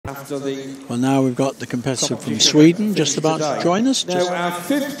after the... Well, now we've got the competitor from Sweden just about to join us. Now our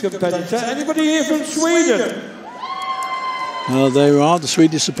fifth competitor. Anybody here from Sweden? Well, there are the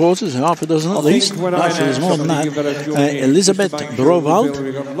Swedish supporters, half a dozen at least. Actually, there's more than that. Elisabet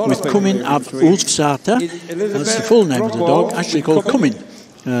Browaldh with Kummin of Ulfsater. That's the full name of the dog, actually called Kummin.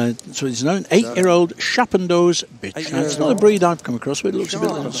 So it's known 8-year-old Chapando's bitch. Now, it's not a breed I've come across, but it looks a bit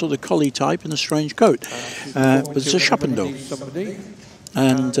like a sort of collie type in a strange coat. But it's a Chapando.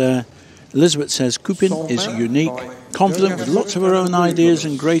 And Elisabet says Kummin is unique, confident with lots of her own ideas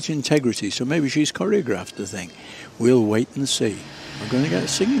and great integrity. So maybe she's choreographed the thing. We'll wait and see. We're going to get a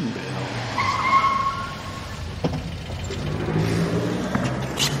singing bit.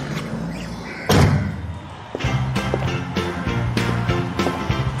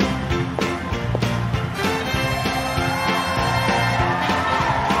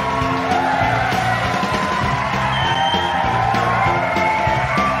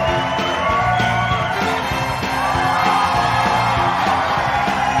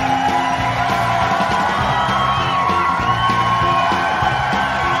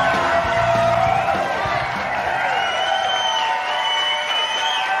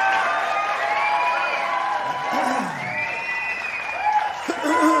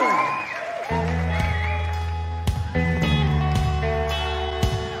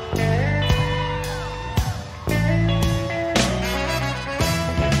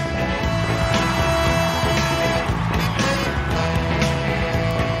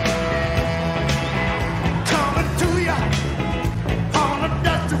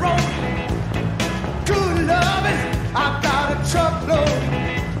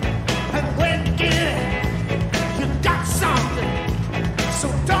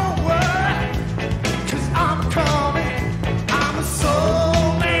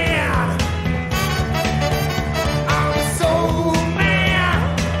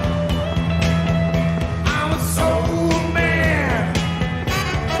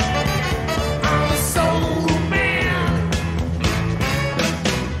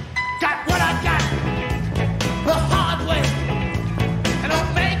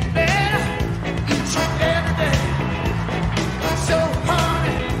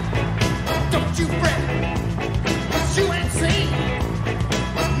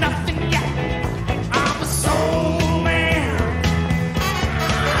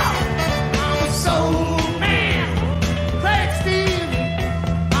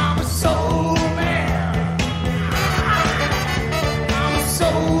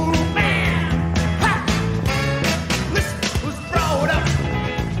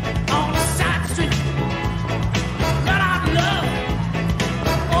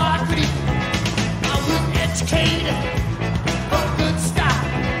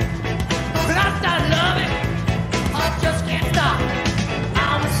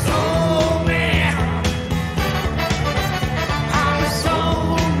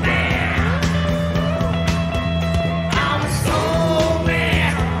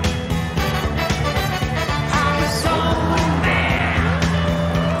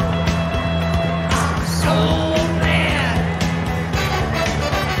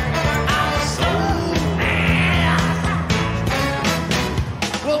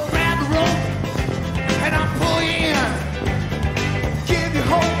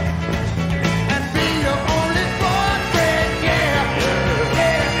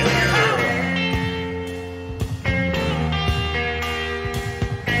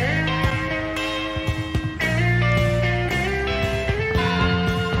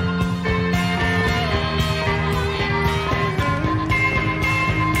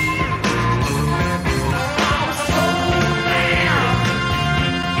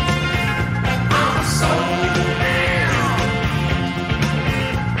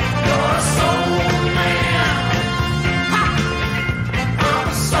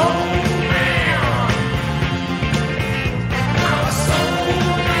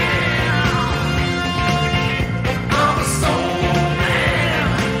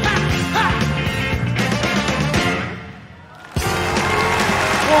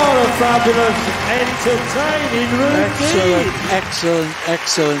 Fabulous, entertaining routine.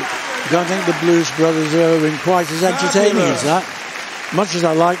 Excellent. Don't think the Blues Brothers have been quite as entertaining as that. Much as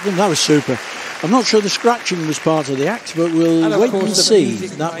I like them, that was super. I'm not sure the scratching was part of the act, but we'll wait and see.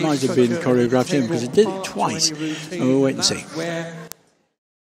 That might have been choreographed in because it did it twice. And we'll wait and see.